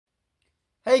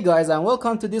Hey guys, and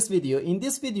welcome to this video. In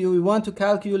this video we want to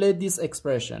calculate this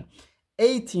expression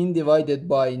 18 divided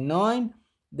by 9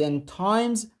 then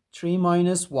times 3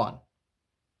 minus 1.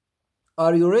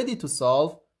 Are you ready to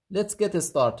solve? Let's get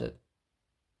started.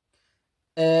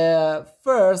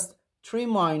 First, 3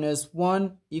 minus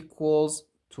 1 equals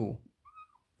 2.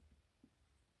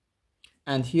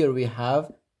 And here we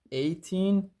have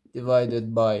 18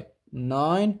 divided by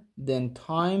 9 then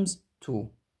times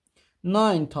 2.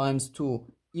 9 times 2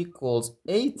 equals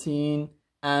 18,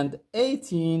 and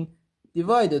 18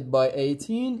 divided by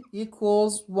 18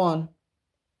 equals 1.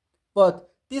 But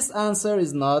this answer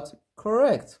is not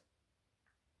correct.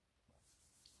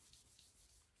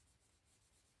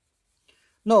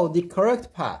 No, the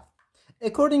correct path.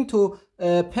 According to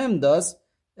PEMDAS,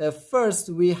 first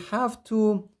we have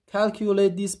to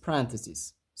calculate these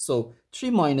parentheses. So 3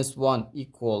 minus 1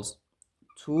 equals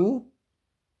 2.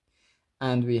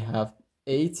 And we have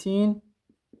 18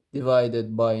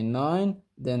 divided by 9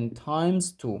 then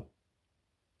times 2.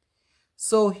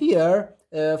 So here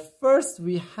first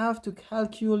we have to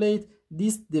calculate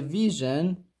this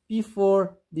division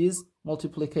before this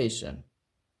multiplication.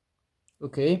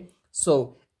 Okay,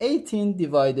 so 18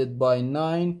 divided by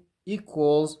 9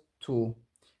 equals 2,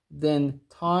 then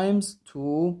times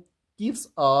 2 gives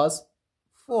us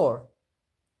 4.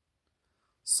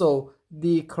 So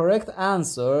the correct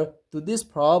answer to this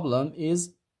problem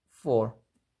is 4.